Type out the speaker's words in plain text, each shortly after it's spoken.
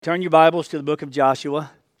Turn your Bibles to the book of book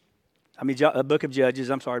of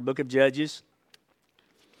Judges.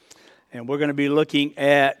 And we're going to be looking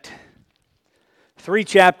at 3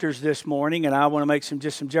 chapters this morning, and I want to make some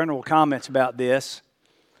general comments about this.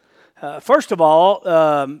 First of all,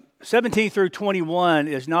 17 through 21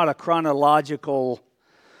 is not a chronological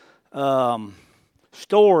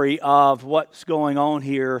story of what's going on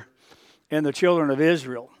here in the children of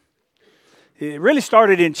Israel. It really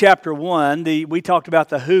started in chapter 1. We talked about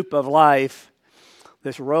the hoop of life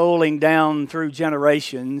that's rolling down through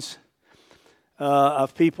generations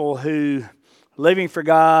of people who living for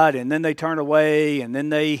God, and then they turn away, and then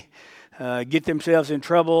they get themselves in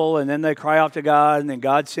trouble, and then they cry out to God, and then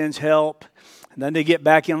God sends help, and then they get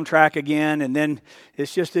back on track again, and then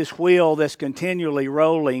it's just this wheel that's continually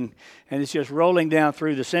rolling, and it's just rolling down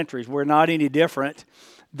through the centuries. We're not any different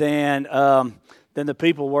than the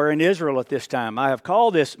people were in Israel at this time. I have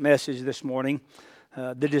called this message this morning,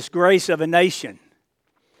 The Disgrace of a Nation.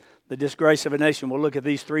 The Disgrace of a Nation. We'll look at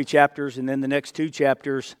these 3 chapters and then the next 2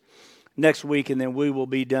 chapters next week, and then we will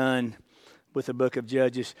be done with the book of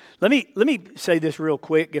Judges. Let me say this real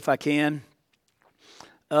quick if I can.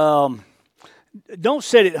 Don't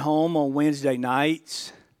sit at home on Wednesday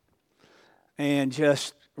nights and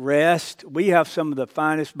just rest. We have some of the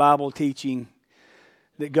finest Bible teaching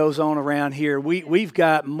that goes on around here. We've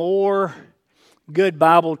got more good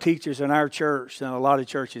Bible teachers in our church than a lot of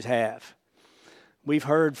churches have. We've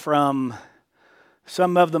heard from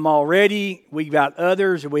some of them already. We've got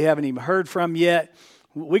others that we haven't even heard from yet.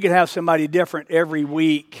 We could have somebody different every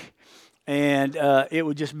week, and it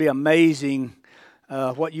would just be amazing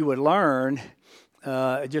what you would learn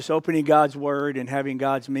just opening God's Word and having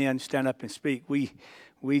God's men stand up and speak. We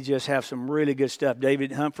just have some really good stuff.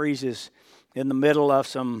 David Humphreys is in the middle of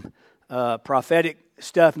some prophetic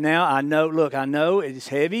stuff now. I know it's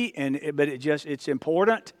heavy, but it's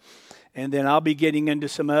important. And then I'll be getting into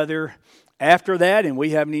some other after that, and we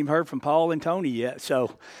haven't even heard from Paul and Tony yet.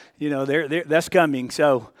 So, that's coming.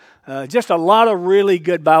 So, just a lot of really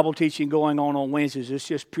good Bible teaching going on Wednesdays. It's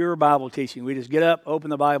just pure Bible teaching. We just get up, open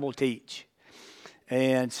the Bible, teach.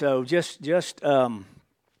 And so, just think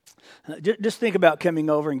about coming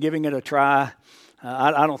over and giving it a try.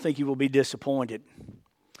 I don't think you will be disappointed.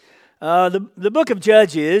 The book of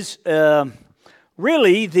Judges,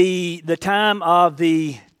 really the time of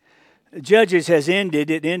the Judges has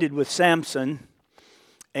ended. It ended with Samson.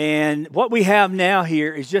 And what we have now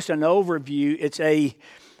here is just an overview. It's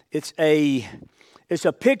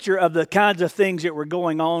a picture of the kinds of things that were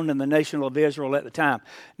going on in the nation of Israel at the time.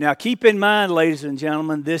 Now keep in mind, ladies and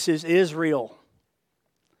gentlemen, this is Israel.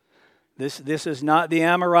 This is not the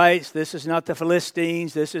Amorites. This is not the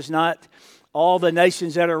Philistines. This is not all the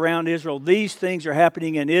nations that are around Israel. These things are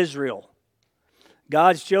happening in Israel.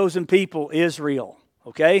 God's chosen people, Israel.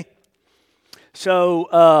 Okay? So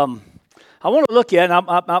I want to look at, and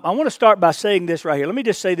I want to start by saying this right here. Let me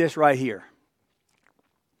just say this right here.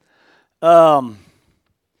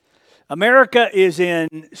 America is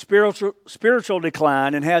in spiritual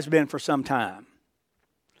decline and has been for some time.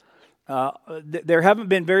 There haven't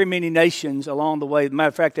been very many nations along the way. As a matter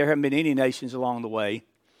of fact, there haven't been any nations along the way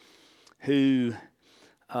who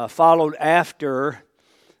followed after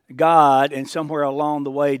God and somewhere along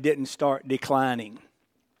the way didn't start declining.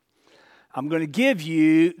 I'm going to give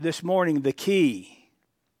you this morning the key,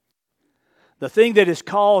 the thing that has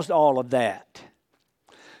caused all of that.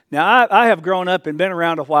 Now, I have grown up and been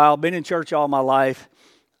around a while, been in church all my life.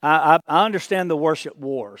 I understand the worship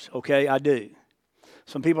wars, okay? I do.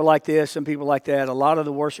 Some people like this, some people like that. A lot of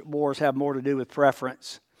the worship wars have more to do with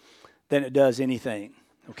preference than it does anything,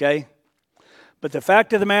 okay? But the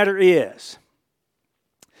fact of the matter is,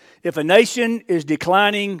 if a nation is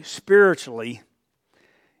declining spiritually,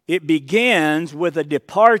 it begins with a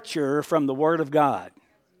departure from the Word of God,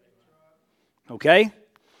 okay?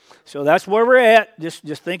 So that's where we're at.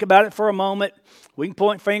 Just think about it for a moment. We can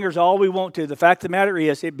point fingers all we want to. The fact of the matter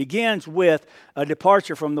is, it begins with a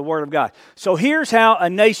departure from the Word of God. So here's how a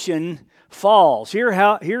nation falls. Here's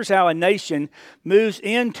how a nation moves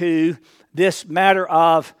into this matter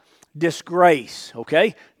of disgrace.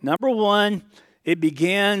 Okay? Number one, it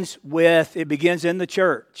begins in the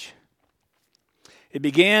church. It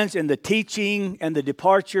begins in the teaching and the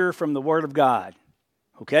departure from the Word of God.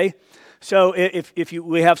 Okay? So if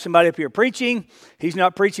we have somebody up here preaching, he's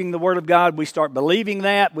not preaching the Word of God, we start believing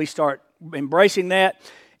that, we start embracing that.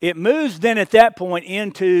 It moves then at that point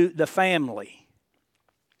into the family,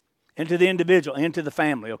 into the individual, into the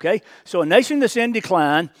family, okay? So a nation that's in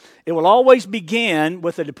decline, it will always begin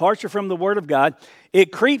with a departure from the Word of God.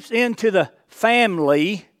 It creeps into the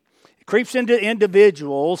family, it creeps into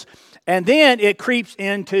individuals, And then it creeps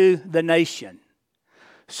into the nation.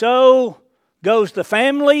 So goes the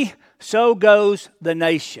family, so goes the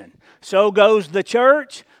nation. So goes the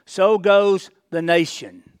church, so goes the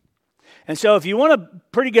nation. And so if you want a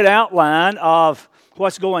pretty good outline of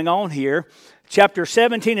what's going on here, chapter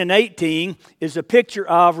 17 and 18 is a picture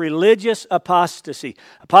of religious apostasy.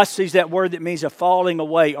 Apostasy is that word that means a falling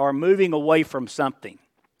away or moving away from something.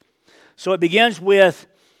 So it begins with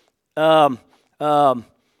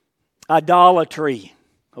idolatry,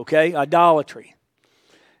 okay? Idolatry.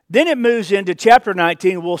 Then it moves into chapter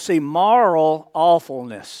 19. We'll see moral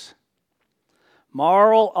awfulness.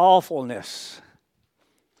 Moral awfulness.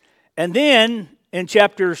 And then in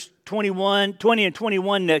chapters 20 and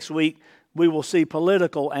 21 next week, we will see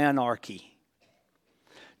political anarchy.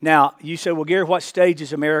 Now, you say, well, Gary, what stage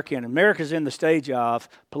is America in? America's in the stage of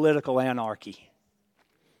political anarchy.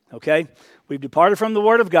 Okay? We've departed from the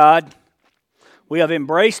Word of God. We have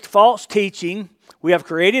embraced false teaching. We have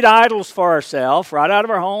created idols for ourselves, right out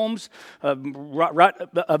of our homes,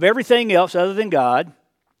 of everything else other than God.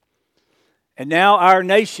 And now our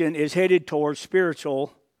nation is headed towards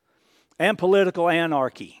spiritual and political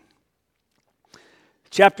anarchy.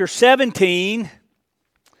 Chapter 17,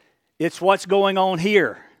 it's what's going on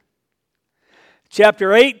here.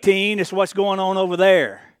 Chapter 18 is what's going on over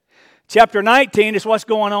there. Chapter 19 is what's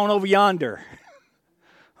going on over yonder.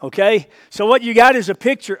 Okay? So what you got is a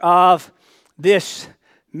picture of this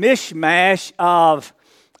mishmash of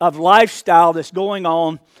lifestyle that's going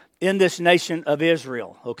on in this nation of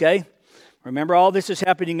Israel. Okay? Remember, all this is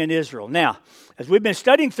happening in Israel. Now, as we've been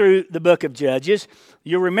studying through the book of Judges,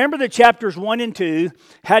 you'll remember that chapters 1 and 2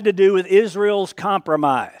 had to do with Israel's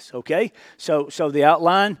compromise. Okay? So the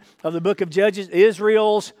outline of the book of Judges,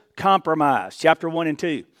 Israel's compromise, chapter 1 and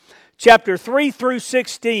 2. Chapter 3 through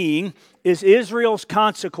 16 is Israel's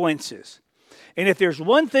consequences. And if there's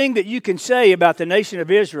one thing that you can say about the nation of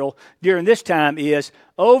Israel during this time is,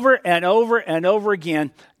 over and over and over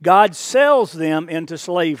again, God sells them into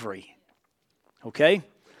slavery. Okay?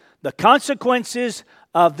 The consequences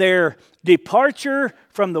of their departure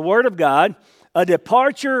from the Word of God, a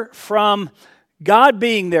departure from God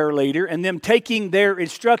being their leader, and them taking their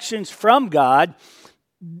instructions from God.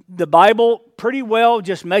 The Bible pretty well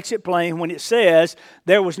just makes it plain when it says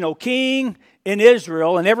there was no king in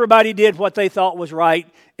Israel and everybody did what they thought was right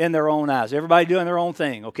in their own eyes. Everybody doing their own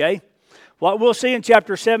thing, okay? What we'll see in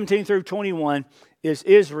chapter 17 through 21 is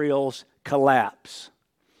Israel's collapse.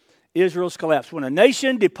 Israel's collapse. When a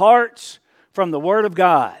nation departs from the Word of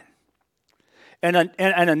God and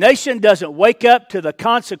a nation doesn't wake up to the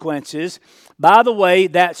consequences, by the way,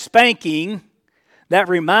 that spanking, that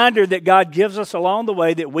reminder that God gives us along the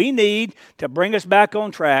way that we need to bring us back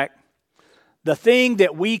on track, the thing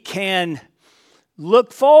that we can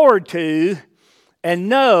look forward to and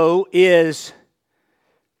know is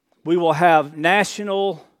we will have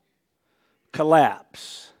national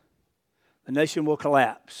collapse. The nation will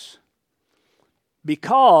collapse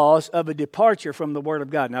because of a departure from the Word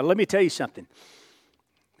of God. Now, let me tell you something.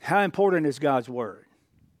 How important is God's Word?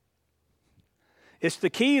 It's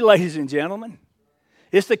the key, ladies and gentlemen.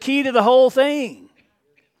 It's the key to the whole thing.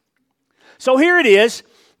 So here it is.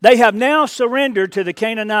 They have now surrendered to the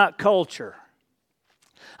Canaanite culture.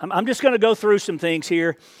 I'm just going to go through some things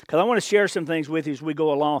here because I want to share some things with you as we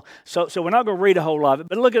go along. So we're not going to read a whole lot of it,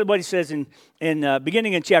 but look at what he says in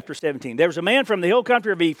beginning in chapter 17. There was a man from the hill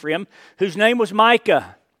country of Ephraim whose name was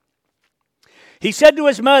Micah. He said to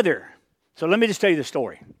his mother, so let me just tell you the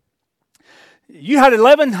story. You had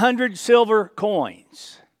 1,100 silver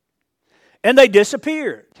coins, and they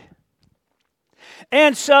disappeared.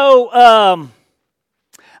 And so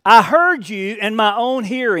I heard you in my own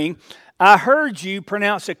hearing. I heard you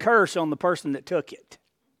pronounce a curse on the person that took it.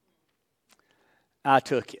 I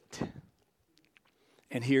took it.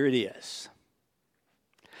 And here it is.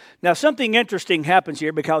 Now, something interesting happens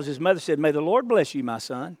here because his mother said, "May the Lord bless you, my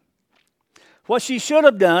son." What she should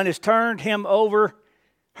have done is turned him over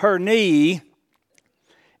her knee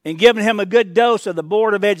and given him a good dose of the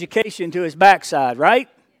Board of Education to his backside, right?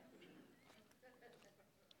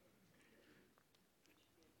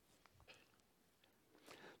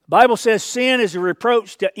 The Bible says sin is a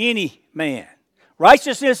reproach to any man.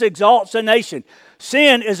 Righteousness exalts a nation.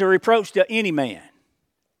 Sin is a reproach to any man.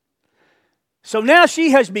 So now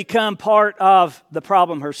she has become part of the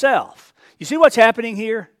problem herself. You see what's happening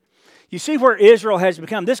here? You see where Israel has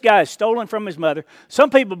become. This guy is stolen from his mother. Some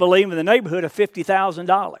people believe in the neighborhood of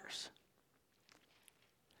 $50,000.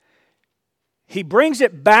 He brings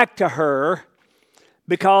it back to her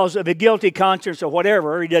because of a guilty conscience or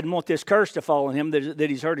whatever. He doesn't want this curse to fall on him that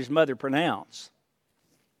he's heard his mother pronounce.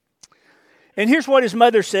 And here's what his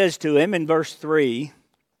mother says to him in verse 3.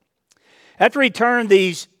 After he turned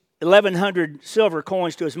these 1,100 silver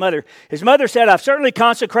coins to his mother said, I've certainly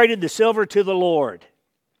consecrated the silver to the Lord.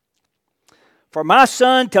 For my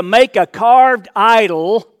son to make a carved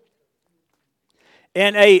idol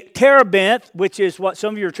and a terebinth, which is what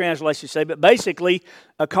some of your translations say, but basically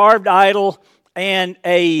a carved idol and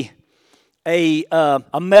a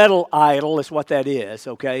metal idol is what that is,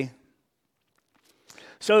 okay?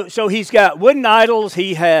 So he's got wooden idols,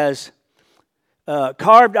 he has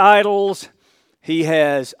carved idols, he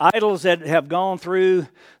has idols that have gone through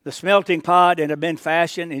the smelting pot and have been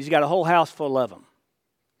fashioned, and he's got a whole house full of them.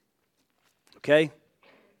 Okay?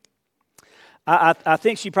 I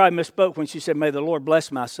think she probably misspoke when she said, may the Lord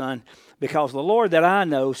bless my son, because the Lord that I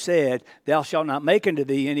know said, thou shalt not make unto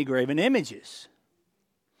thee any graven images.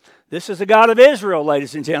 This is the God of Israel,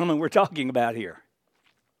 ladies and gentlemen, we're talking about here.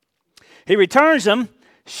 He returns them.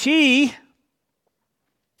 She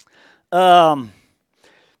turns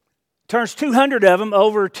 200 of them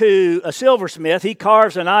over to a silversmith. He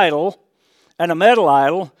carves an idol and a metal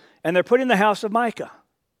idol, and they're put in the house of Micah.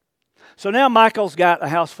 So now Michael's got a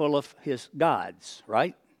house full of his gods,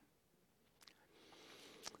 right?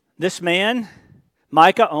 This man,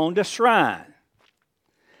 Micah, owned a shrine.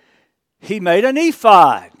 He made an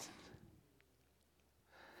ephod.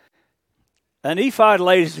 An ephod,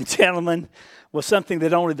 ladies and gentlemen, was something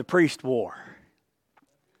that only the priest wore.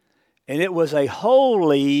 And it was a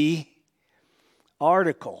holy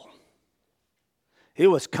article. It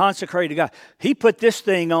was consecrated to God. He put this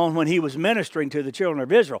thing on when he was ministering to the children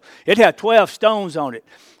of Israel. It had 12 stones on it,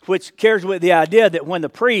 which carries with the idea that when the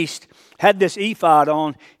priest had this ephod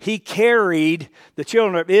on, he carried the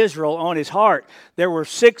children of Israel on his heart. There were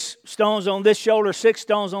 6 stones on this shoulder, 6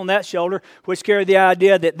 stones on that shoulder, which carried the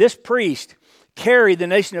idea that this priest carried the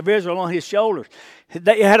nation of Israel on his shoulders.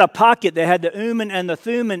 They had a pocket that had the Urim and the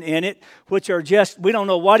Thummim in it, which are just, we don't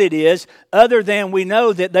know what it is, other than we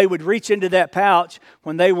know that they would reach into that pouch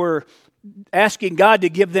when they were asking God to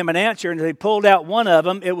give them an answer, and they pulled out one of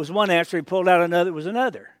them, it was one answer, he pulled out another, it was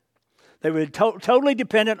another. They were totally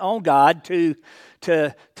dependent on God to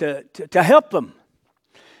help them.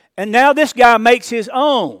 And now this guy makes his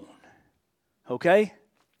own, okay?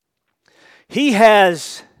 He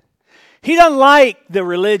doesn't like the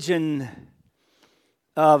religion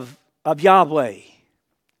of Yahweh.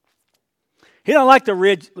 He don't like the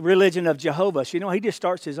religion of Jehovah. So, he just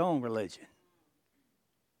starts his own religion.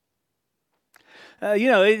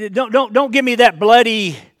 Don't give me that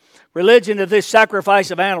bloody religion of this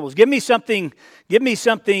sacrifice of animals. Give me something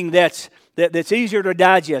that's easier to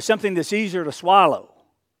digest, something that's easier to swallow.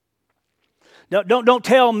 Don't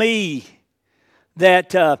tell me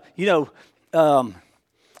that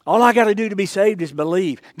all I got to do to be saved is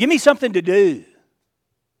believe. Give me something to do.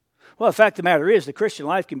 Well, the fact of the matter is, the Christian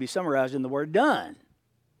life can be summarized in the word done,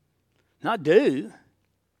 not do.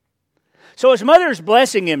 So his mother's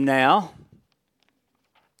blessing him now.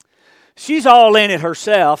 She's all in it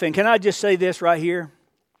herself. And can I just say this right here?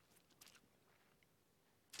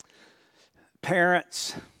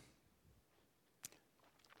 Parents,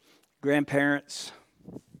 grandparents,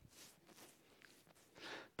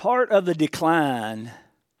 part of the decline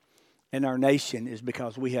in our nation is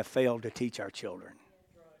because we have failed to teach our children.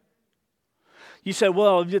 You say,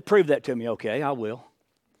 well, just prove that to me. Okay, I will.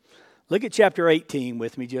 Look at chapter 18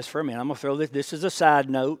 with me just for a minute. I'm going to throw this. This is a side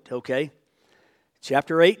note, okay?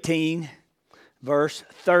 Chapter 18, verse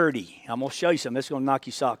 30. I'm going to show you something. This is going to knock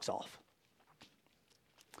your socks off.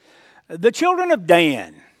 The children of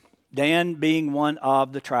Dan being one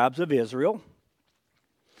of the tribes of Israel,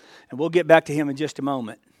 and we'll get back to him in just a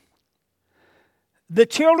moment. The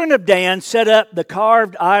children of Dan set up the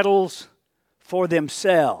carved idols for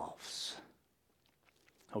themselves.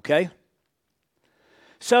 Okay?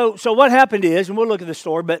 So what happened is, and we'll look at the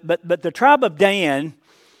story, but the tribe of Dan,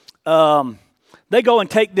 they go and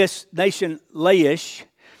take this nation Laish,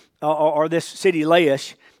 or this city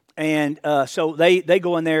Laish, and so they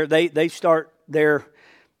go in there, they start their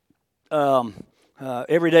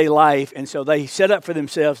everyday life, and so they set up for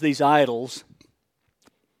themselves these idols.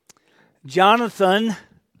 Jonathan,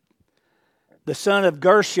 the son of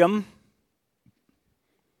Gershom,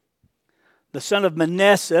 the son of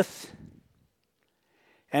Manasseh,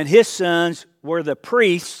 and his sons were the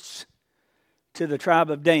priests to the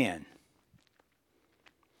tribe of Dan.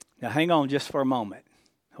 Now hang on just for a moment,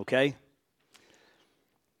 okay?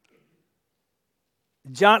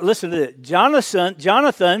 Listen to this.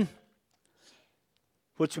 Jonathan,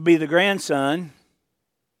 which would be the grandson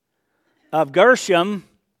of Gershom,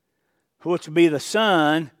 which would be the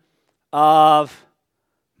son of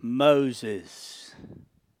Moses.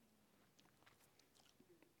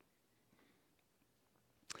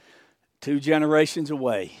 2 generations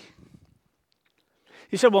away.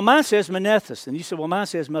 You said, well, mine says Menethus. And you said, well, mine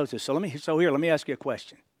says Moses. So let me ask you a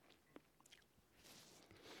question.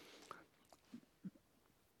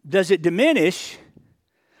 Does it diminish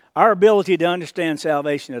our ability to understand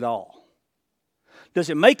salvation at all? Does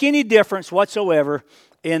it make any difference whatsoever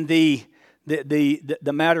in the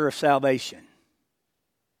matter of salvation?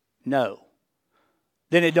 No.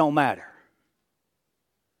 Then it don't matter.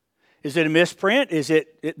 Is it a misprint?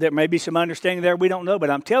 There may be some understanding there we don't know, but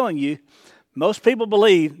I'm telling you, most people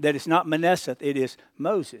believe that it's not Manasseh, it is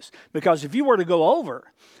Moses. Because if you were to go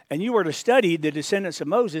over and you were to study the descendants of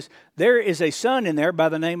Moses, there is a son in there by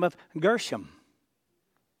the name of Gershom.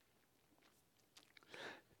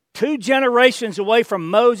 2 generations away from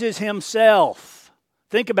Moses himself.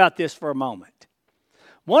 Think about this for a moment.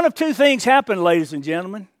 One of 2 things happened, ladies and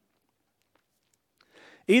gentlemen.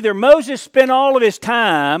 Either Moses spent all of his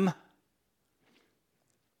time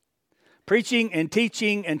preaching and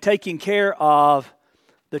teaching and taking care of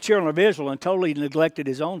the children of Israel and totally neglected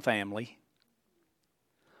his own family,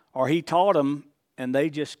 or he taught them and they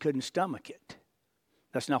just couldn't stomach it.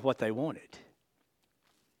 That's not what they wanted.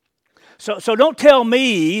 So don't tell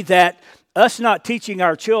me that us not teaching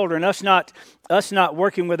our children, us not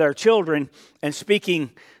working with our children and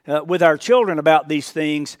speaking with our children about these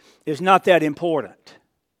things is not that important.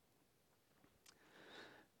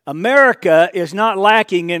 America is not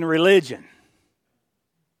lacking in religion.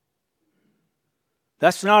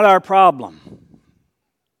 That's not our problem.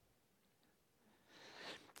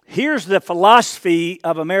 Here's the philosophy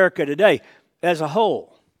of America today as a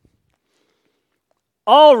whole.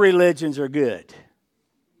 All religions are good.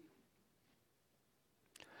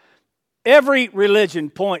 Every religion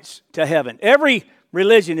points to heaven. Every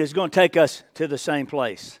religion is going to take us to the same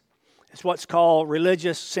place. It's what's called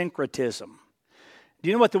religious syncretism. Do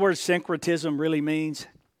you know what the word syncretism really means?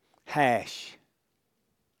 Hash.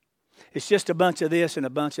 It's just a bunch of this and a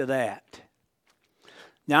bunch of that.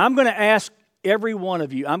 Now I'm going to ask every one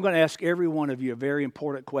of you a very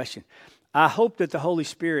important question. I hope that the Holy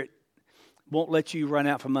Spirit won't let you run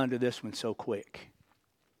out from under this one so quick.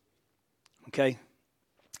 Okay?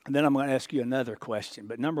 And then I'm going to ask you another question.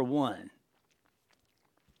 But number 1,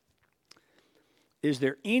 is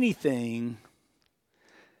there anything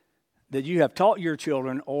that you have taught your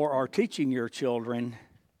children or are teaching your children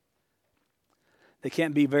that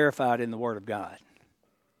can't be verified in the Word of God?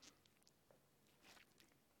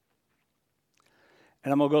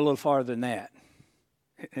 And I'm going to go a little farther than that.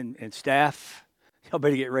 And staff, y'all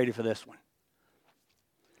better get ready for this one.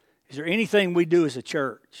 Is there anything we do as a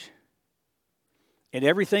church, and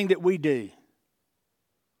everything that we do,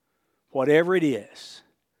 whatever it is,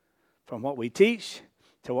 from what we teach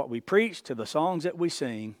to what we preach to the songs that we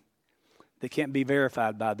sing, that can't be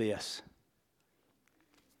verified by this?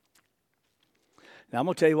 Now, I'm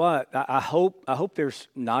going to tell you what, I hope there's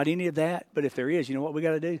not any of that, but if there is, you know what we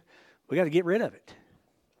got to do? We got to get rid of it.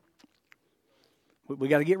 We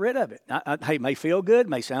got to get rid of it. Hey, it may feel good,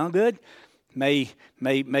 may sound good, may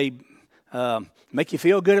make you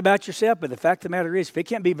feel good about yourself, but the fact of the matter is, if it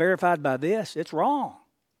can't be verified by this, it's wrong.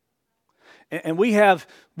 And we have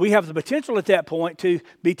the potential at that point to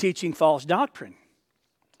be teaching false doctrine.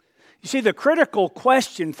 You see, the critical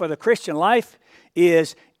question for the Christian life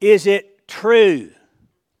is it true?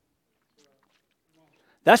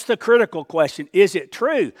 That's the critical question. Is it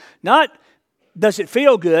true? Not does it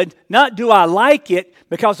feel good? Not do I like it?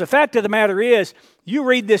 Because the fact of the matter is, you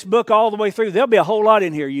read this book all the way through, there'll be a whole lot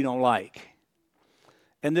in here you don't like.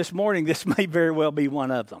 And this morning, this may very well be one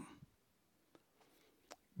of them.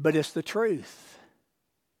 But it's the truth.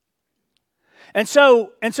 And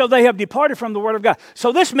so they have departed from the Word of God.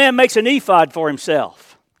 So this man makes an ephod for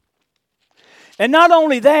himself. And not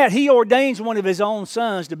only that, he ordains one of his own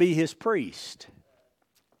sons to be his priest.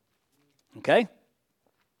 Okay?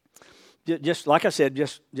 Just like I said,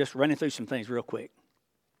 just running through some things real quick.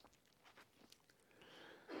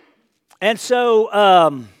 And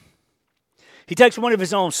so he takes one of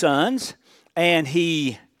his own sons and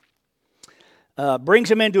he brings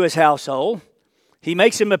him into his household. He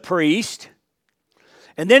makes him a priest.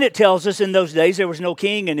 And then it tells us in those days there was no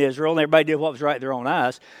king in Israel and everybody did what was right in their own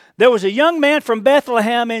eyes. There was a young man from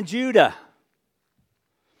Bethlehem in Judah.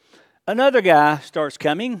 Another guy starts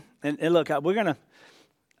coming. And look,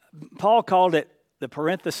 Paul called it the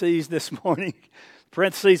parentheses this morning.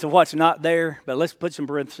 Parentheses of what's not there. But let's put some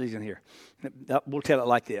parentheses in here. We'll tell it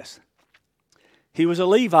like this. He was a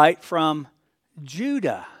Levite from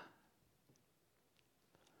Judah.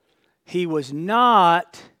 He was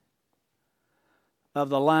not of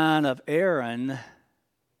the line of Aaron,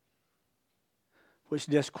 which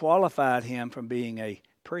disqualified him from being a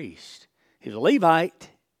priest. He was a Levite,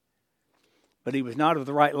 but he was not of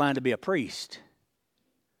the right line to be a priest.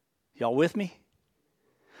 Y'all with me?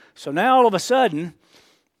 So now all of a sudden,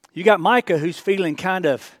 you got Micah who's feeling kind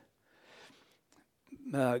of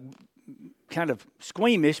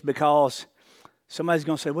squeamish because somebody's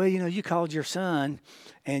going to say, well, you called your son,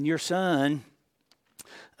 and your son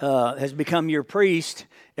has become your priest.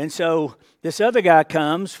 And so this other guy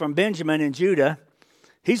comes from Benjamin in Judah.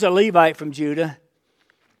 He's a Levite from Judah.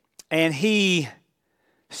 And he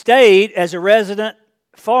stayed as a resident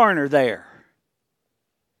foreigner there.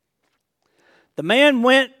 The man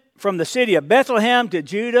went from the city of Bethlehem to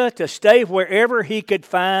Judah to stay wherever he could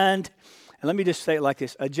find, and let me just say it like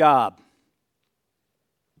this, a job.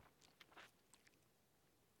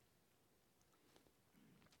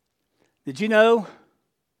 Did you know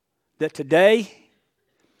that today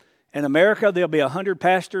in America there'll be 100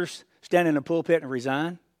 pastors stand in a pulpit and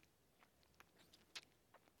resign?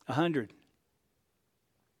 100.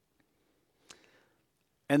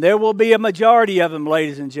 And there will be a majority of them,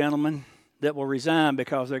 ladies and gentlemen, that will resign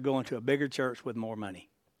because they're going to a bigger church with more money.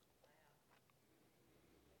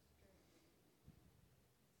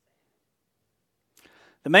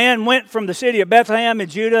 The man went from the city of Bethlehem in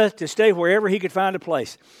Judah to stay wherever he could find a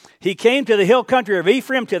place. He came to the hill country of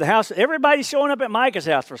Ephraim, to the house. Everybody's showing up at Micah's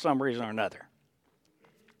house for some reason or another.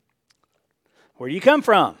 Where do you come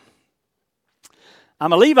from?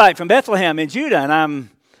 I'm a Levite from Bethlehem in Judah, and I'm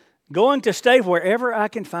going to stay wherever I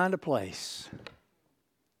can find a place.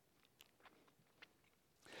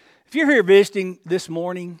 If you're here visiting this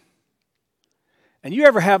morning, and you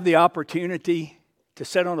ever have the opportunity to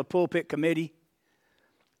sit on a pulpit committee,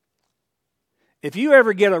 if you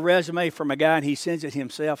ever get a resume from a guy and he sends it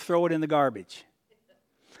himself, throw it in the garbage.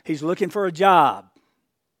 He's looking for a job.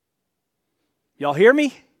 Y'all hear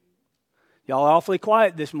me? Y'all are awfully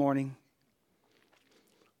quiet this morning.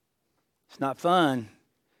 It's not fun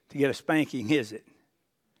to get a spanking, is it?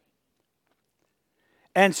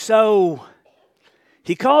 And so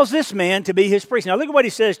he calls this man to be his priest. Now look at what he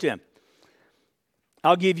says to him.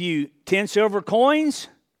 I'll give you 10 silver coins,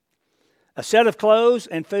 a set of clothes,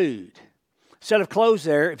 and food. Set of clothes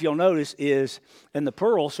there, if you'll notice, is in the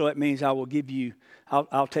plural, so it means I will give you,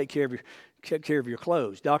 I'll take care of your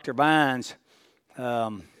clothes. Dr. Vines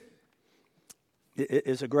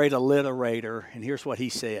is a great alliterator, and here's what he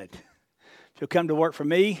said. If you'll come to work for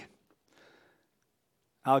me,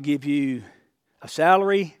 I'll give you a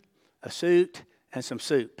salary, a suit, and some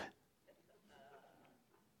soup.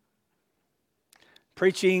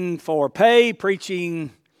 Preaching for pay,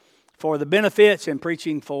 preaching for the benefits, and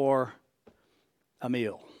preaching for a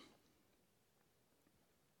meal.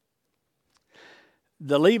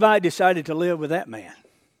 The Levite decided to live with that man.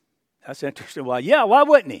 That's interesting. Why? Yeah, why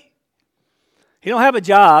wouldn't he? He don't have a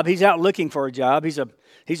job. He's out looking for a job.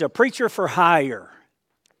 He's a preacher for hire.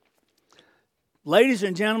 Ladies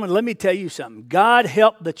and gentlemen, let me tell you something. God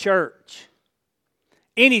help the church,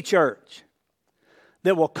 any church,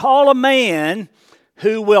 that will call a man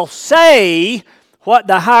who will say what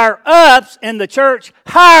the higher-ups in the church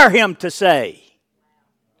hire him to say.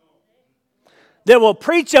 That will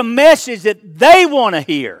preach a message that they want to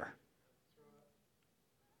hear.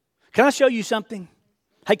 Can I show you something?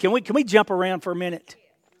 Hey, can we jump around for a minute?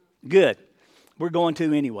 Good. We're going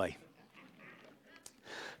to anyway.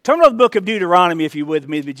 Turn to the book of Deuteronomy, if you would,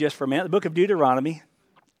 with me just for a minute. The book of Deuteronomy.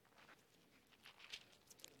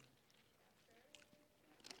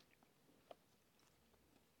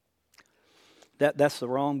 That's the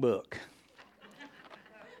wrong book.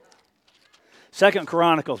 2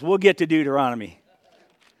 Chronicles. We'll get to Deuteronomy.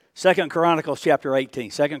 2 Chronicles chapter 18.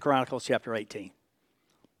 2 Chronicles chapter 18.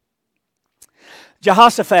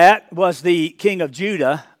 Jehoshaphat was the king of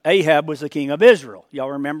Judah. Ahab was the king of Israel.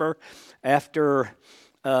 Y'all remember after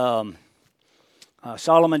Solomon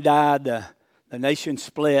died, the nation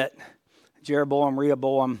split. Jeroboam,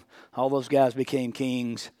 Rehoboam, all those guys became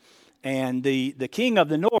kings. And the king of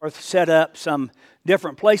the north set up some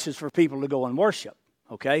different places for people to go and worship.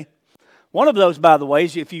 Okay? One of those, by the way,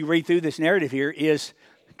 if you read through this narrative here, is,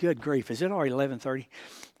 good grief, is it already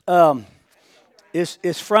 11:30?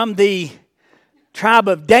 Is from the tribe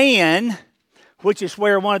of Dan, which is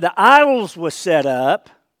where one of the idols was set up.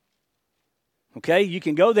 Okay, you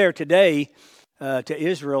can go there today to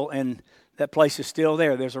Israel, and that place is still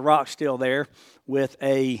there. There's a rock still there with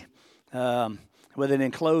an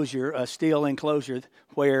enclosure, a steel enclosure,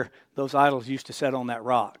 where those idols used to set on that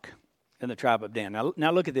rock in the tribe of Dan.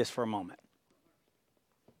 Now look at this for a moment.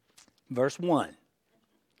 Verse 1.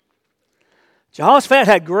 Jehoshaphat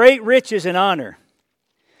had great riches and honor.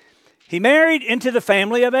 He married into the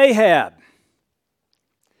family of Ahab.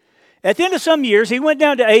 At the end of some years, he went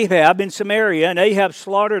down to Ahab in Samaria, and Ahab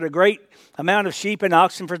slaughtered a great amount of sheep and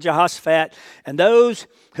oxen for Jehoshaphat, and those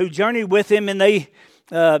who journeyed with him, and they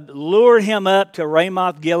lured him up to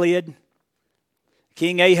Ramoth Gilead.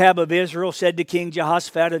 King Ahab of Israel said to King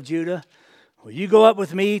Jehoshaphat of Judah, "Will you go up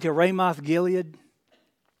with me to Ramoth Gilead?"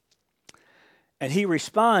 And he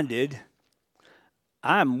responded,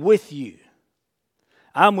 "I'm with you.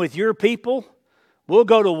 I'm with your people. We'll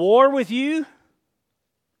go to war with you."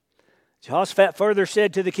 Jehoshaphat further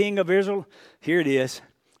said to the king of Israel, here it is,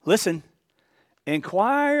 listen,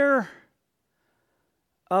 "Inquire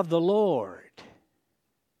of the Lord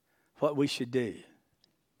what we should do."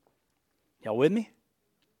 Y'all with me?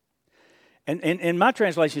 And in my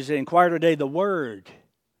translation, it says, "Inquire today the word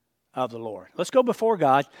of the Lord." Let's go before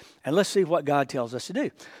God and let's see what God tells us to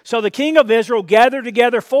do. So the king of Israel gathered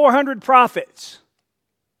together 400 prophets.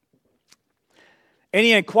 And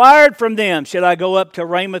he inquired from them, "Should I go up to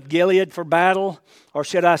Ramoth Gilead for battle, or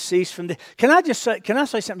should I cease from this?" Can I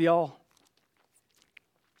say something to y'all?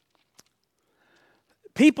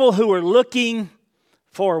 People who are looking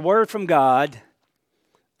for a word from God,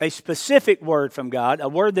 a specific word from God, a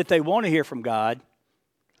word that they want to hear from God,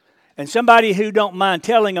 and somebody who don't mind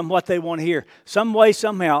telling them what they want to hear, some way,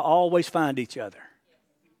 somehow, always find each other.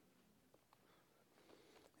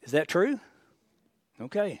 Is that true?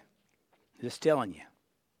 Okay. Just telling you.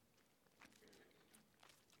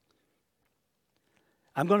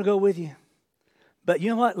 I'm going to go with you. But you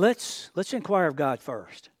know what? Let's inquire of God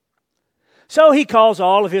first. So he calls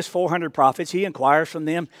all of his 400 prophets. He inquires from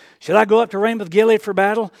them, "Should I go up to Ramoth Gilead for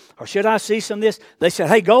battle? Or should I cease from this?" They said,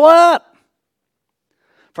 "Hey, go up.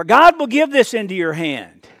 For God will give this into your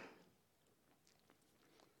hand."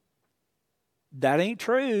 That ain't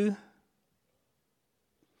true.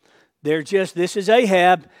 This is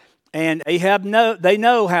Ahab. And they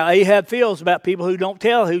know how Ahab feels about people who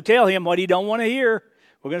tell him what he don't want to hear.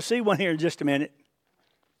 We're going to see one here in just a minute.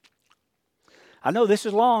 I know this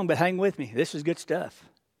is long, but hang with me. This is good stuff.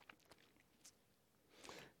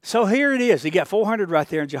 So here it is. He got 400 right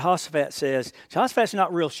there, and Jehoshaphat says, Jehoshaphat's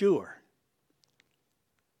not real sure.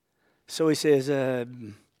 So he says,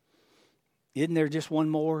 "Isn't there just one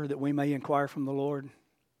more that we may inquire from the Lord?"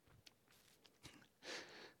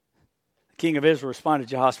 King of Israel responded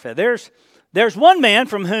to Jehoshaphat, There's one man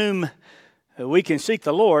from whom we can seek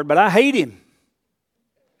the Lord, but I hate him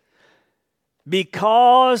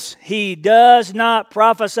because he does not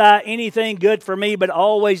prophesy anything good for me, but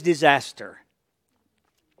always disaster.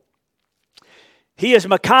 He is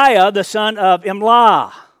Micaiah, the son of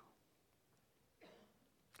Imlah.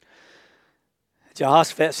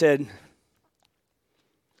 Jehoshaphat said,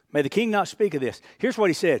 "May the king not speak of this." Here's what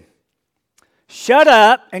he said. "Shut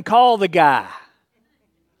up and call the guy."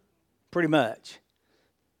 Pretty much.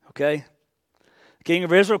 Okay? The king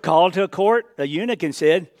of Israel called to a court a eunuch and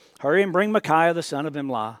said, "Hurry and bring Micaiah the son of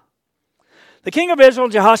Imlah." The king of Israel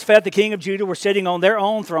and Jehoshaphat, the king of Judah, were sitting on their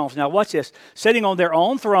own thrones. Now watch this. Sitting on their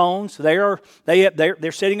own thrones. They're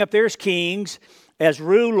sitting up there as kings, as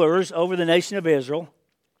rulers over the nation of Israel.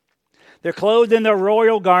 They're clothed in their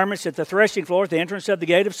royal garments at the threshing floor at the entrance of the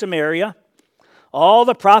gate of Samaria. All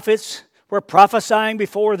the prophets were prophesying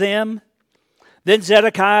before them. Then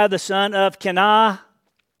Zedekiah, the son of Kenah,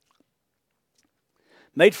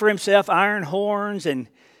 made for himself iron horns, and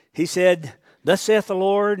he said, "Thus saith the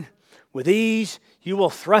Lord, with these you will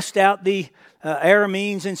thrust out the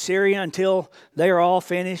Arameans in Syria until they are all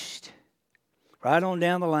finished." Right on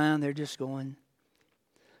down the line, they're just going.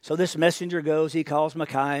 So this messenger goes, he calls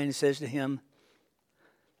Micaiah and says to him,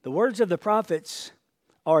 "The words of the prophets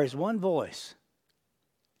are as one voice."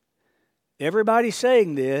 Everybody's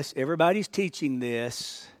saying this. Everybody's teaching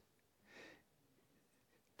this.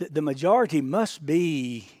 The majority must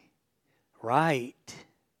be right.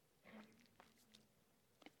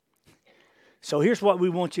 So here's what we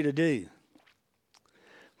want you to do.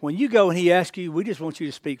 When you go and he asks you, we just want you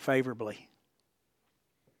to speak favorably.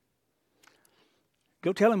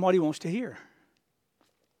 Go tell him what he wants to hear.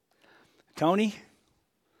 Tony,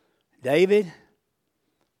 David,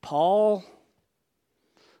 Paul,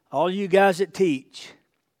 all you guys that teach,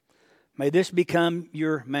 may this become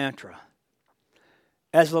your mantra.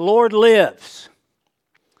 As the Lord lives,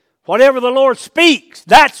 whatever the Lord speaks,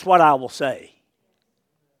 that's what I will say.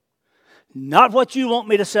 Not what you want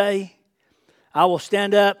me to say. I will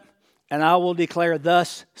stand up and I will declare,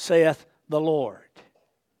 "Thus saith the Lord."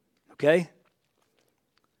 Okay?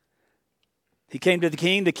 He came to the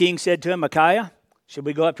king. The king said to him, "Micaiah, should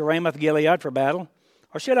we go up to Ramoth Gilead for battle,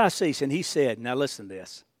 or should I cease?" And he said, now listen to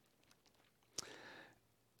this.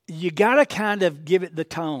 You got to kind of give it the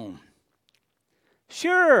tone.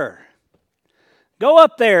 Sure, Go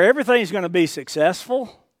up there. Everything's going to be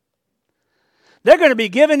successful. They're going to be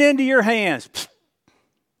given into your hands. Psst.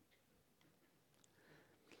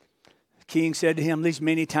 The king said to him, these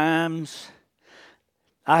many times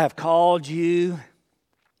I have called you.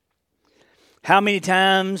 How many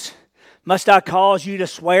times must I cause you to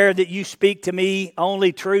swear that you speak to me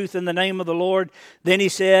only truth in the name of the Lord? Then he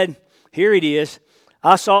said, here it is.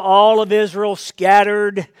 I saw all of Israel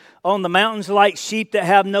scattered on the mountains like sheep that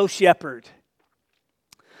have no shepherd.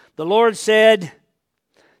 The Lord said,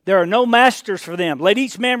 there are no masters for them. Let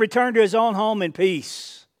each man return to his own home in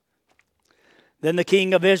peace. Then the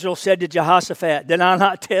king of Israel said to Jehoshaphat, did I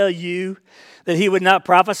not tell you that he would not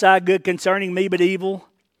prophesy good concerning me but evil?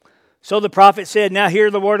 So the prophet said, now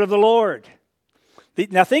hear the word of the Lord.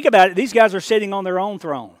 Now think about it. These guys are sitting on their own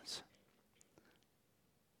thrones.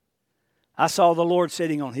 I saw the Lord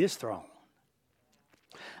sitting on his throne.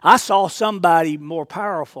 I saw somebody more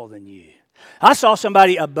powerful than you. I saw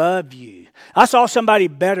somebody above you. I saw somebody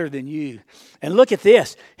better than you. And look at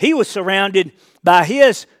this. He was surrounded by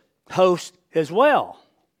his host as well.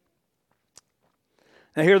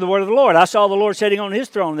 Now hear the word of the Lord. I saw the Lord sitting on his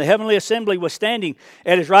throne. The heavenly assembly was standing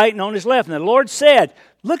at his right and on his left. And the Lord said,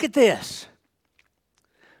 look at this.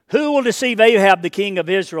 Who will deceive Ahab, the king of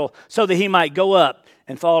Israel, so that he might go up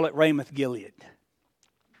and fall at Ramoth Gilead?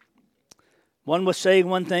 One was saying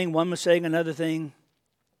one thing, one was saying another thing.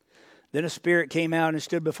 Then a spirit came out and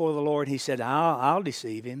stood before the Lord. He said, I'll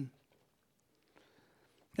deceive him.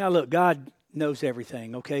 Now look, God knows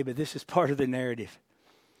everything, okay? But this is part of the narrative.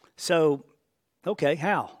 So, okay,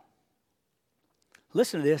 how?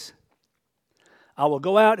 Listen to this. I will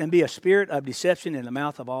go out and be a spirit of deception in the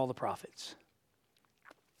mouth of all the prophets.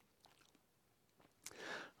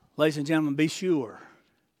 Ladies and gentlemen, be sure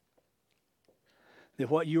that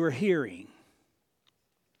what you are hearing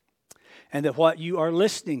and that what you are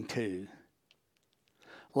listening to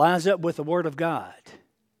lines up with the Word of God.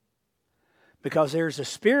 Because there's a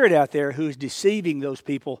spirit out there who's deceiving those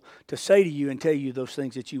people to say to you and tell you those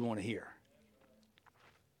things that you want to hear.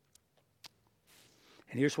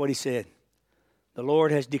 And here's what he said. The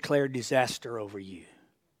Lord has declared disaster over you.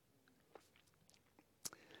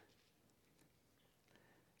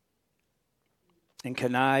 And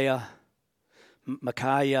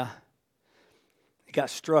Micaiah, he got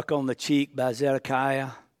struck on the cheek by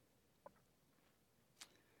Zedekiah.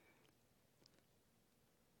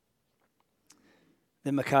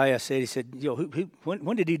 Then Micaiah said, he said,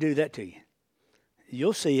 when did he do that to you?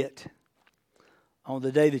 You'll see it on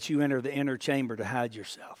the day that you enter the inner chamber to hide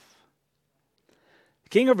yourself. The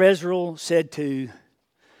king of Israel said to,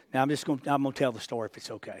 now I'm going to tell the story if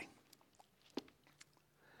it's okay.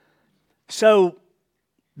 So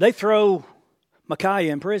they throw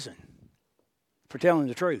Micaiah in prison for telling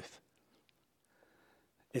the truth.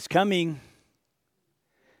 It's coming.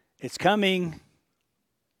 It's coming.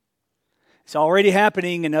 It's already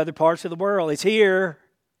happening in other parts of the world. It's here.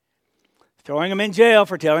 Throwing him in jail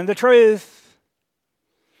for telling the truth.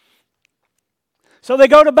 So they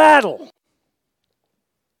go to battle.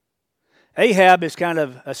 Ahab is kind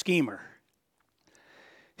of a schemer.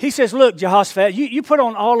 He says, look, Jehoshaphat, you put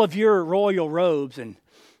on all of your royal robes and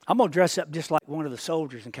I'm going to dress up just like one of the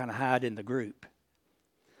soldiers and kind of hide in the group.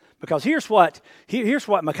 Because here's what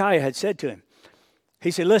Micaiah had said to him.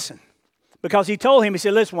 He said, listen, because he told him, he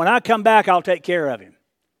said, listen, when I come back, I'll take care of him.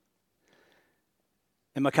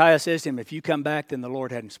 And Micaiah says to him, if you come back, then the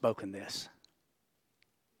Lord hadn't spoken this.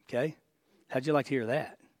 Okay? How'd you like to hear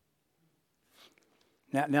that?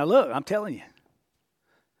 Now look, I'm telling you.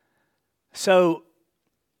 So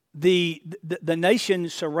the nation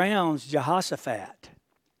surrounds Jehoshaphat.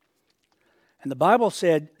 And the Bible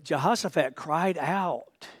said Jehoshaphat cried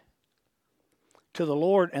out to the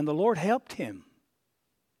Lord, and the Lord helped him.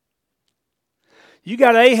 You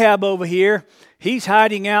got Ahab over here. He's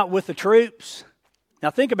hiding out with the troops.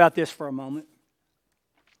 Now think about this for a moment.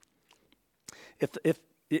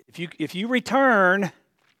 If you return,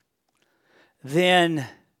 then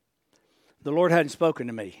the Lord hadn't spoken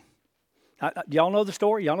to me. Y'all know the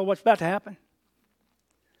story? Y'all know what's about to happen?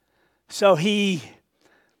 So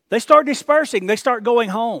they start dispersing. They start going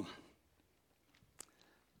home.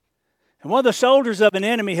 And one of the soldiers of an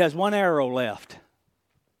enemy has one arrow left.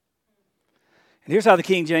 And here's how the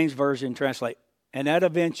King James Version translates. And at a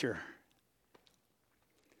venture.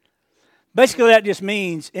 Basically that just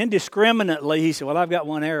means indiscriminately. He said, well, I've got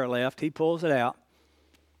one arrow left. He pulls it out.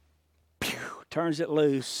 Pew, turns it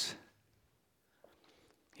loose.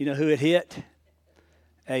 You know who it hit?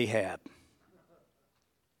 Ahab.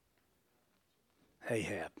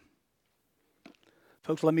 Ahab.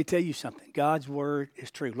 Folks, let me tell you something. God's word is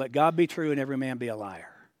true. Let God be true and every man be a liar.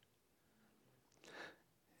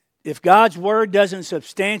 If God's Word doesn't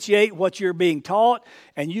substantiate what you're being taught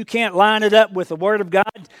and you can't line it up with the Word of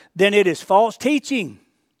God, then it is false teaching.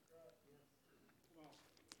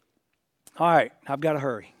 All right, I've got to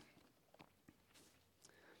hurry.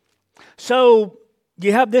 So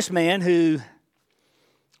you have this man who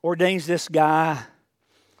ordains this guy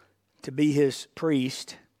to be his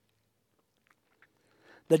priest.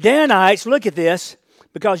 The Danites, look at this,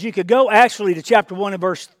 because you could go actually to chapter 1 and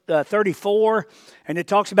verse 34, and it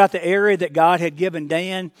talks about the area that God had given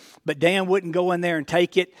Dan, but Dan wouldn't go in there and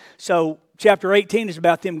take it. So chapter 18 is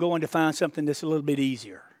about them going to find something that's a little bit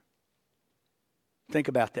easier. Think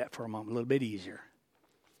about that for a moment, a little bit easier.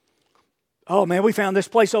 Oh man, we found this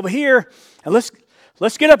place over here, and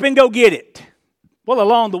let's get up and go get it. Well,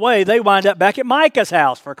 along the way, they wind up back at Micah's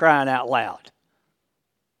house, for crying out loud.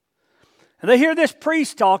 And they hear this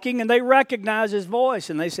priest talking, and they recognize his voice,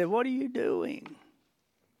 and they say, "What are you doing?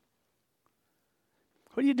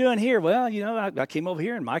 What are you doing here?" "Well, I came over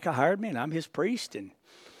here, and Micah hired me, and I'm his priest, and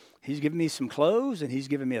he's giving me some clothes, and he's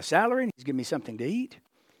giving me a salary, and he's giving me something to eat."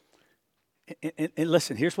 And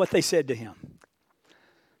listen, here's what they said to him.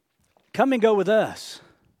 "Come and go with us.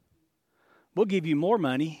 We'll give you more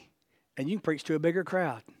money, and you can preach to a bigger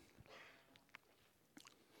crowd."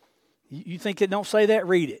 You think it don't say that?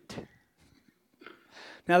 Read it.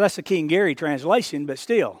 Now, that's the King Gary translation, but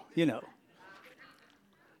still,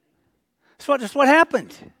 That's what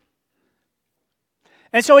happened.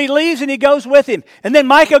 And so he leaves and he goes with him. And then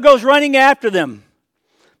Micah goes running after them.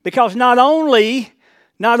 Because not only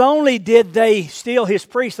did they steal his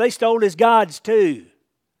priests, they stole his gods too.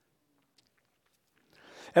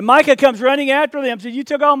 And Micah comes running after them and says, "You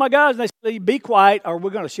took all my gods." And they say, "Be quiet or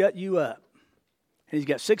we're going to shut you up." And he's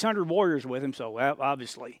got 600 warriors with him, so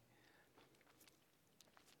obviously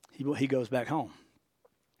he goes back home.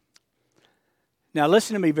 Now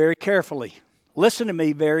listen to me very carefully. Listen to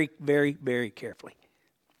me very, very, very carefully.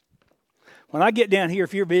 When I get down here,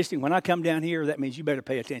 if you're visiting, when I come down here, that means you better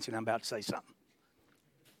pay attention. I'm about to say something.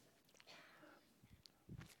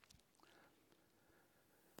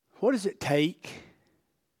 What does it take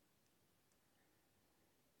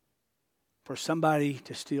for somebody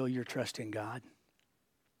to steal your trust in God?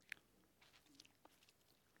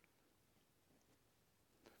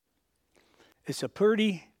 It's a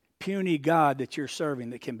pretty puny God that you're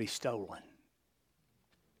serving that can be stolen.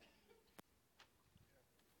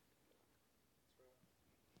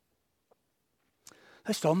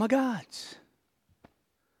 They stole my gods.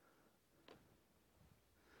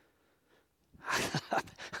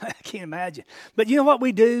 I can't imagine. But you know what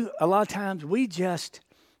we do? A lot of times we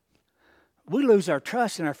lose our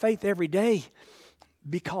trust and our faith every day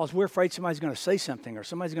because we're afraid somebody's going to say something, or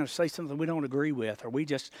somebody's going to say something we don't agree with, or we're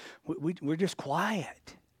just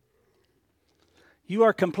quiet. You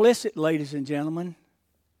are complicit, ladies and gentlemen,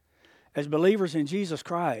 as believers in Jesus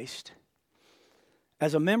Christ,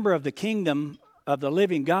 as a member of the kingdom of the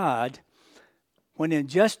living God, when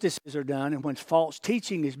injustices are done and when false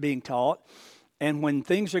teaching is being taught and when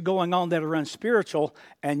things are going on that are unspiritual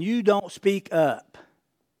and you don't speak up.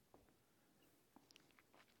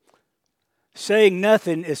 Saying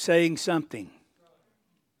nothing is saying something.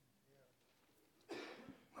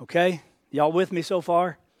 Okay? Y'all with me so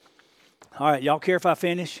far? All right, y'all care if I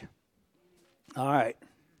finish? All right.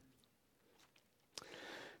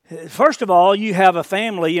 First of all, you have a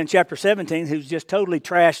family in chapter 17 who's just totally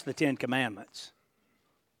trashed the Ten Commandments.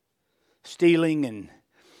 Stealing and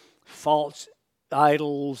false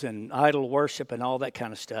idols and idol worship and all that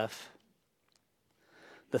kind of stuff.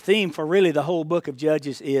 The theme for really the whole book of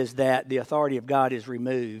Judges is that the authority of God is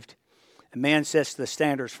removed. And man sets the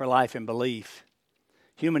standards for life and belief.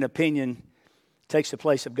 Human opinion takes the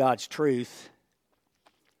place of God's truth.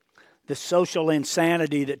 The social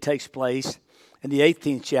insanity that takes place in the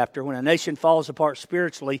 18th chapter. When a nation falls apart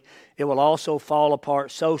spiritually, it will also fall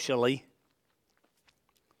apart socially.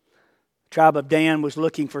 The tribe of Dan was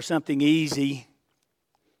looking for something easy.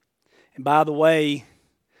 And by the way,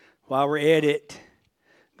 while we're at it,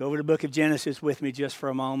 go over to the book of Genesis with me just for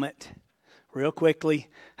a moment, real quickly.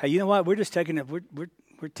 Hey, you know what? We're just taking it.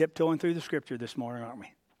 We're tiptoeing through the Scripture this morning, aren't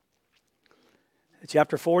we?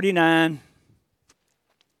 Chapter 49,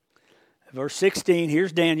 verse 16.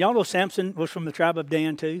 Here's Dan. Y'all know Samson was from the tribe of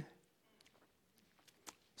Dan too.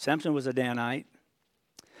 Samson was a Danite.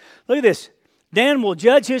 Look at this. Dan will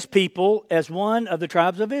judge his people as one of the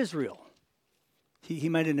tribes of Israel. He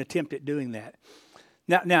made an attempt at doing that.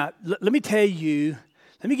 Now, let me tell you.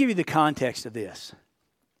 Let me give you the context of this.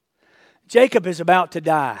 Jacob is about to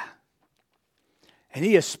die. And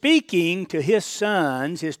he is speaking to his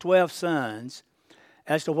sons, his 12 sons,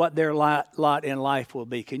 as to what their lot in life will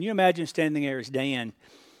be. Can you imagine standing there as Dan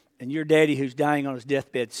And your daddy who's dying on his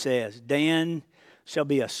deathbed says, Dan shall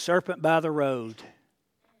be a serpent by the road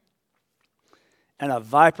and a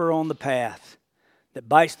viper on the path that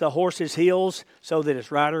bites the horse's heels so that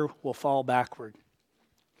its rider will fall backward.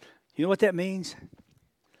 You know what that means?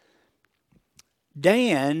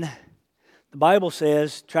 Dan, the Bible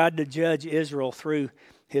says, tried to judge Israel through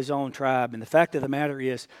his own tribe. And the fact of the matter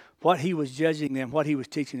is, what he was judging them, what he was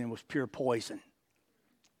teaching them was pure poison.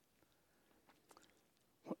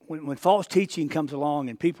 When false teaching comes along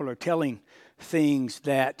and people are telling things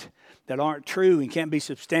that aren't true and can't be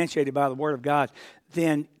substantiated by the Word of God,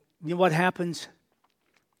 then you know what happens?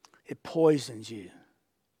 It poisons you.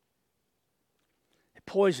 It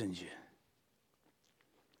poisons you.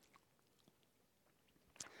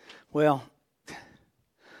 Well,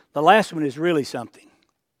 the last one is really something.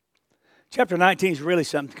 Chapter 19 is really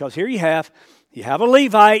something because here you have a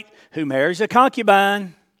Levite who marries a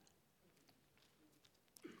concubine.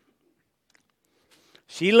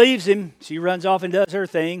 She leaves him. She runs off and does her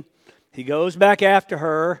thing. He goes back after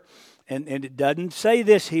her. And it doesn't say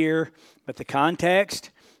this here, but the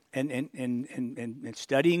context and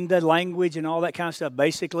studying the language and all that kind of stuff.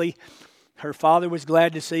 Basically, her father was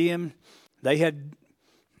glad to see him. They had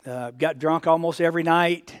got drunk almost every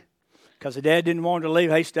night because the dad didn't want to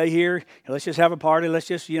leave. Hey, stay here. Let's just have a party. Let's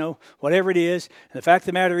just, whatever it is. And the fact of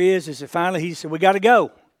the matter is that finally he said, we got to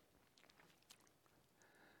go.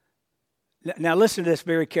 Now listen to this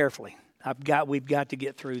very carefully. We've got to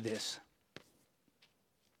get through this.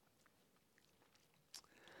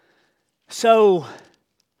 So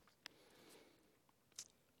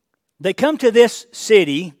they come to this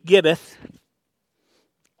city, Gibbeth.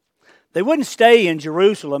 They wouldn't stay in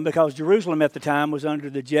Jerusalem because Jerusalem at the time was under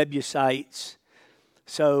the Jebusites.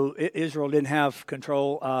 So Israel didn't have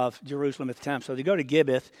control of Jerusalem at the time. So they go to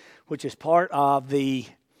Gibbeth, which is part of the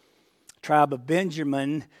tribe of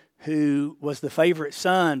Benjamin, who was the favorite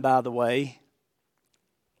son, by the way.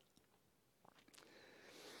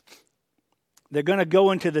 They're going to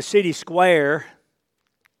go into the city square,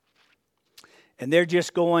 and they're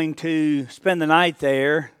just going to spend the night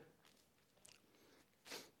there.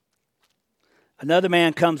 Another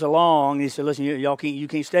man comes along, and he said, listen, you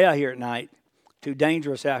can't stay out here at night. Too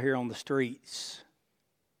dangerous out here on the streets.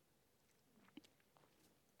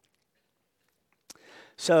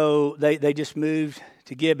 So they just moved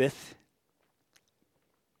to Gibbeth.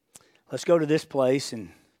 Let's go to this place,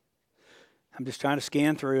 and I'm just trying to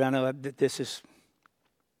scan through. I know that this is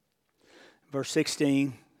verse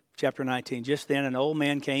 16, chapter 19. Just then an old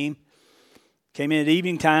man came in at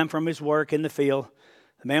evening time from his work in the field.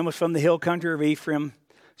 The man was from the hill country of Ephraim,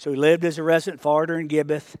 so he lived as a resident foreigner in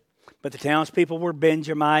Gibbeth. But the townspeople were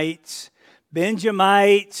Benjamites.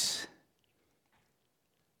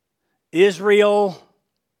 Israel.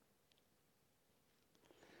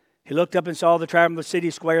 He looked up and saw the tribe of the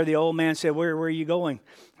city square. The old man said, where are you going?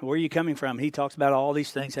 Where are you coming from? He talks about all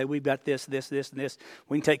these things. Hey, we've got this, and this.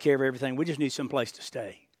 We can take care of everything. We just need some place to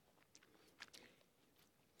stay.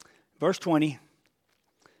 Verse 20.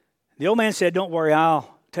 The old man said, don't worry,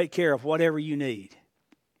 I'll take care of whatever you need.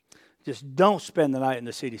 Just don't spend the night in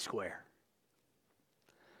the city square.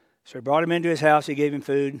 So he brought him into his house. He gave him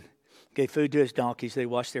food. Gave food to his donkeys. They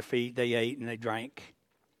washed their feet. They ate and they drank.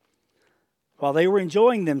 While they were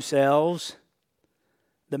enjoying themselves,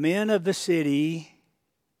 the men of the city,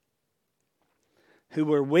 who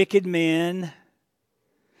were wicked men,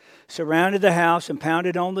 surrounded the house and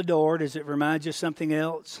pounded on the door. Does it remind you of something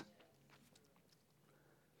else?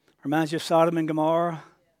 Reminds you of Sodom and Gomorrah?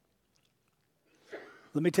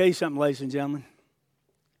 Let me tell you something, ladies and gentlemen.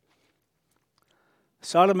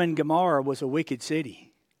 Sodom and Gomorrah was a wicked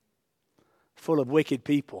city, full of wicked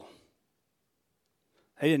people.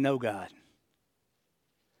 They didn't know God.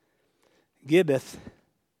 Gibbeth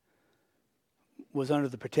was under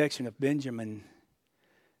the protection of Benjamin,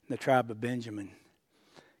 the tribe of Benjamin.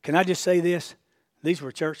 Can I just say this? These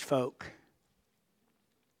were church folk.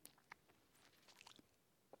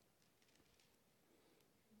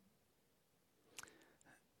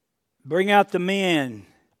 Bring out the men.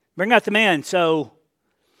 Bring out the men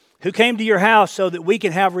who came to your house so that we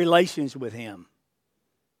can have relations with him.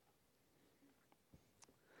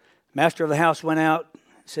 Master of the house went out.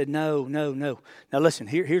 Said, no. Now listen,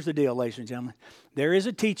 here's the deal, ladies and gentlemen. There is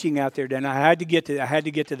a teaching out there, and I had to get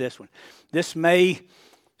to this one. This may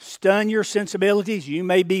stun your sensibilities. You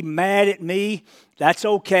may be mad at me. That's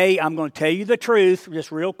okay. I'm going to tell you the truth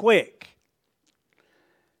just real quick.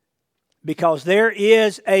 Because there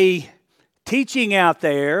is a teaching out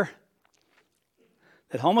there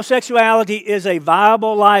that homosexuality is a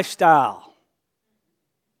viable lifestyle.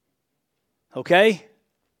 Okay?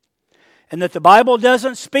 and that the Bible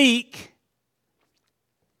doesn't speak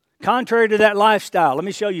contrary to that lifestyle. Let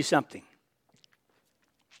me show you something.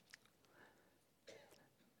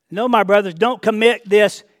 No, my brothers, don't commit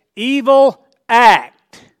this evil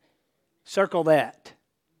act. Circle that.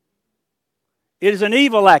 It is an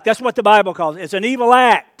evil act. That's what the Bible calls it. It's an evil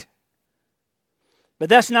act. But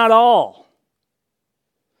that's not all.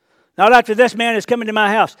 Not after this man is coming to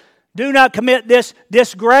my house. Do not commit this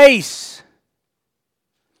disgrace.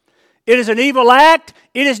 It is an evil act.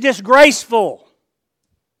 It is disgraceful.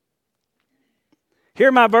 Here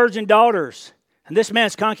are my virgin daughters and this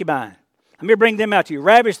man's concubine. Let me bring them out to you.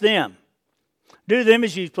 Ravish them. Do them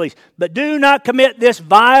as you please. But do not commit this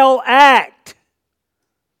vile act.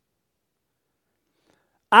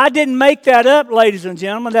 I didn't make that up, ladies and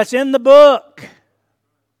gentlemen. That's in the book.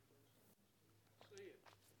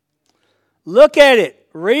 Look at it.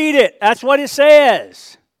 Read it. That's what it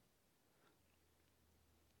says.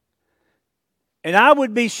 And I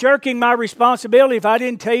would be shirking my responsibility if I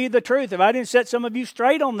didn't tell you the truth, if I didn't set some of you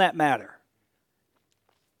straight on that matter.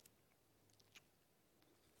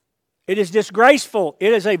 It is disgraceful.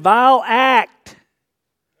 It is a vile act.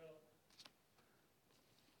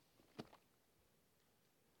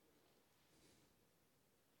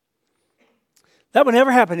 That would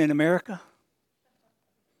never happen in America.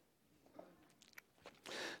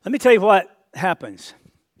 Let me tell you what happens.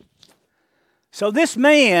 So this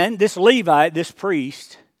man, this Levite, this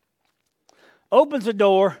priest, opens the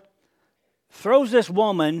door, throws this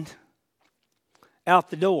woman out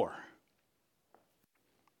the door.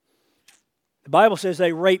 The Bible says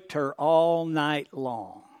they raped her all night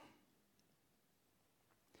long.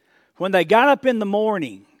 When they got up in the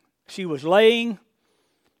morning, she was laying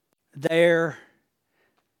there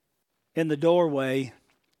in the doorway.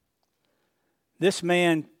 This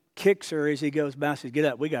man kicks her as he goes by and says, "Get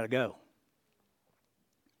up, we got to go."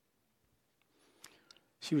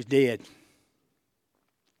 She was dead.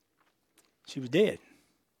 She was dead.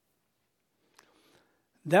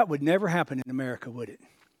 That would never happen in America, would it?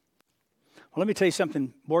 Well, let me tell you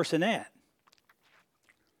something worse than that.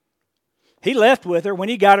 He left with her. When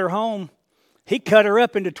he got her home, he cut her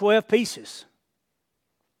up into 12 pieces,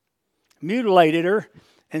 mutilated her,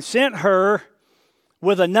 and sent her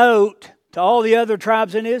with a note to all the other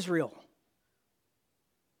tribes in Israel.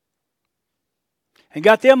 And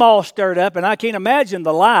got them all stirred up, and I can't imagine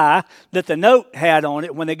the lie that the note had on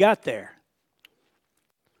it when they got there.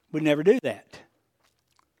 Would never do that.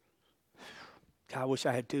 God, I wish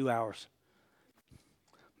I had 2 hours.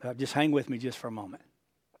 But just hang with me just for a moment.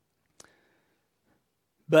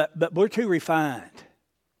 But we're too refined.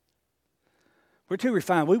 We're too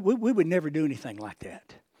refined. We would never do anything like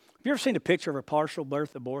that. Have you ever seen a picture of a partial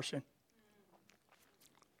birth abortion?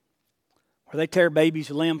 Where they tear babies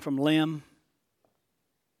limb from limb.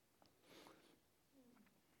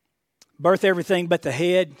 Birth everything but the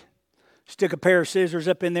head. Stick a pair of scissors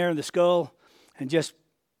up in there in the skull and just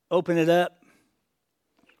open it up.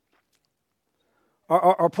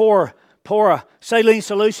 Or pour a saline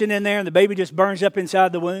solution in there and the baby just burns up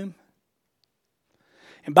inside the womb.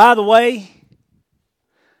 And by the way,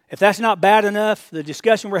 if that's not bad enough, the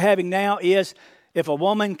discussion we're having now is if a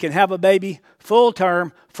woman can have a baby full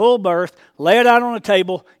term, full birth, lay it out on a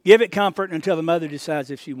table, give it comfort until the mother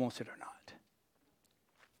decides if she wants it or not.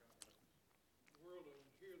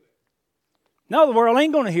 No, the world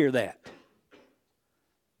ain't going to hear that.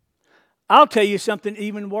 I'll tell you something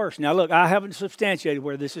even worse. Now, look, I haven't substantiated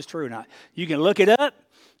whether this is true or not. You can look it up.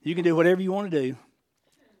 You can do whatever you want to do.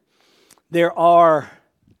 There are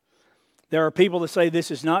people that say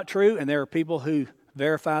this is not true, and there are people who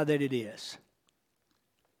verify that it is.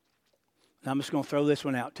 And I'm just going to throw this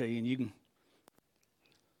one out to you, and you can.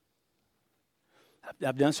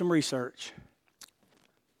 I've done some research.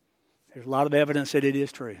 There's a lot of evidence that it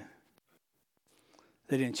is true.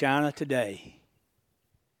 That in China today,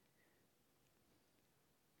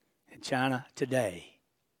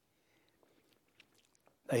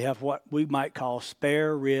 they have what we might call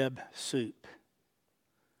spare rib soup.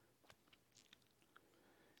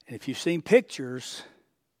 And if you've seen pictures,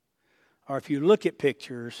 or if you look at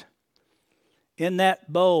pictures, in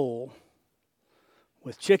that bowl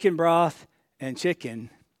with chicken broth and chicken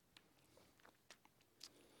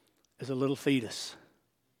is a little fetus.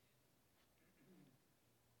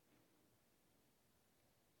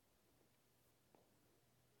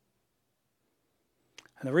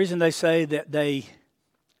 And the reason they say that they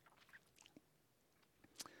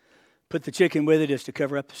put the chicken with it is to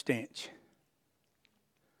cover up the stench.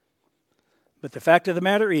 But the fact of the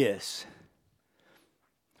matter is,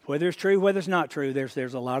 whether it's true, whether it's not true,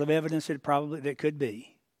 there's a lot of evidence that could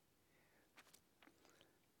be.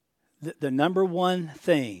 the number one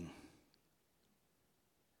thing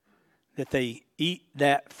that they eat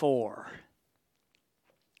that for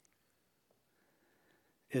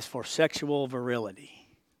is for sexual virility.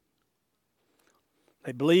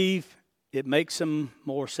 They believe it makes them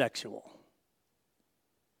more sexual.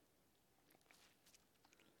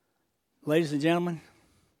 Ladies and gentlemen,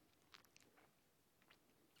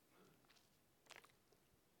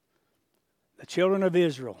 the children of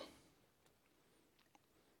Israel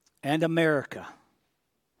and America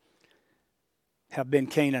have been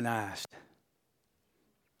Canaanized.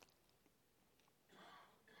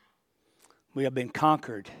 We have been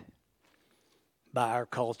conquered by our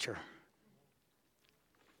culture.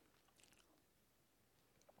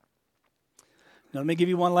 Now, let me give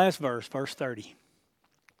you one last verse, verse 30. I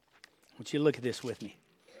want you to look at this with me,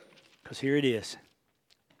 because here it is.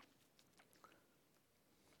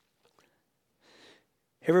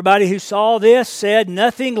 Everybody who saw this said,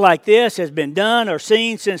 nothing like this has been done or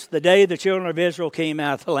seen since the day the children of Israel came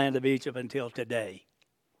out of the land of Egypt until today.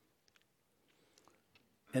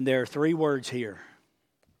 And there are three words here.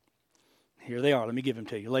 Here they are. Let me give them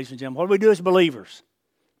to you. Ladies and gentlemen, what do we do as believers?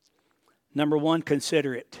 Number one,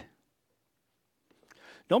 consider it.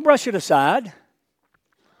 Don't brush it aside.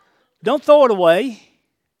 Don't throw it away.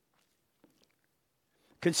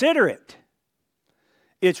 Consider it.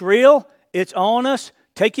 It's real. It's on us.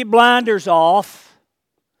 Take your blinders off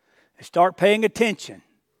and start paying attention.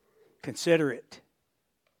 Consider it.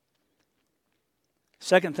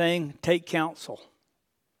 Second thing, take counsel.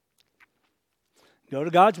 Go to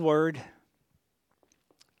God's Word.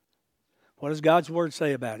 What does God's Word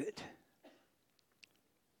say about it?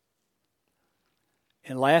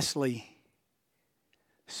 And lastly,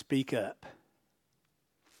 speak up.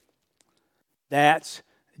 That's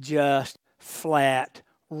just flat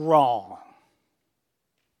wrong.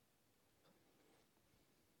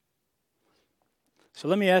 So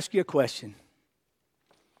let me ask you a question.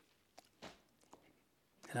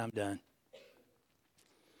 And I'm done.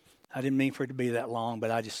 I didn't mean for it to be that long, but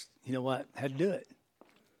I just, you know what, had to do it.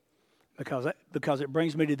 Because it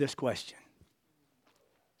brings me to this question.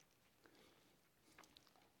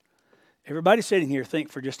 Everybody sitting here, think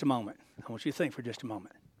for just a moment. I want you to think for just a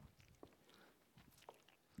moment.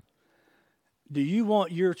 Do you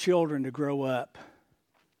want your children to grow up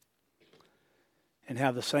and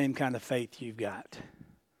have the same kind of faith you've got?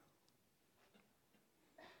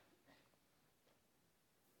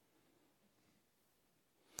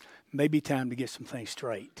 Maybe time to get some things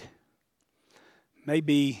straight.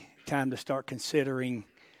 Maybe time to start considering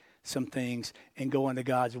some things and going to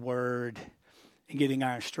God's Word and getting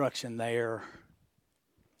our instruction there.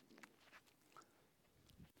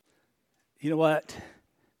 You know what?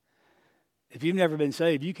 If you've never been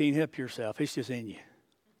saved, you can't help yourself. It's just in you.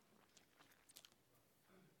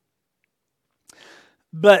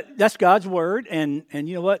 But that's God's Word, and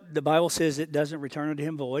you know what? The Bible says it doesn't return unto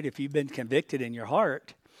Him void. If you've been convicted in your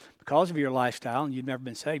heart because of your lifestyle and you've never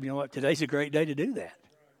been saved, you know what? Today's a great day to do that.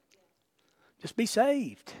 Just be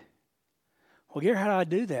saved. Well, Gary, how do I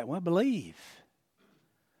do that? Well, believe.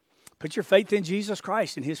 Put your faith in Jesus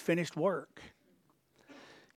Christ and His finished work.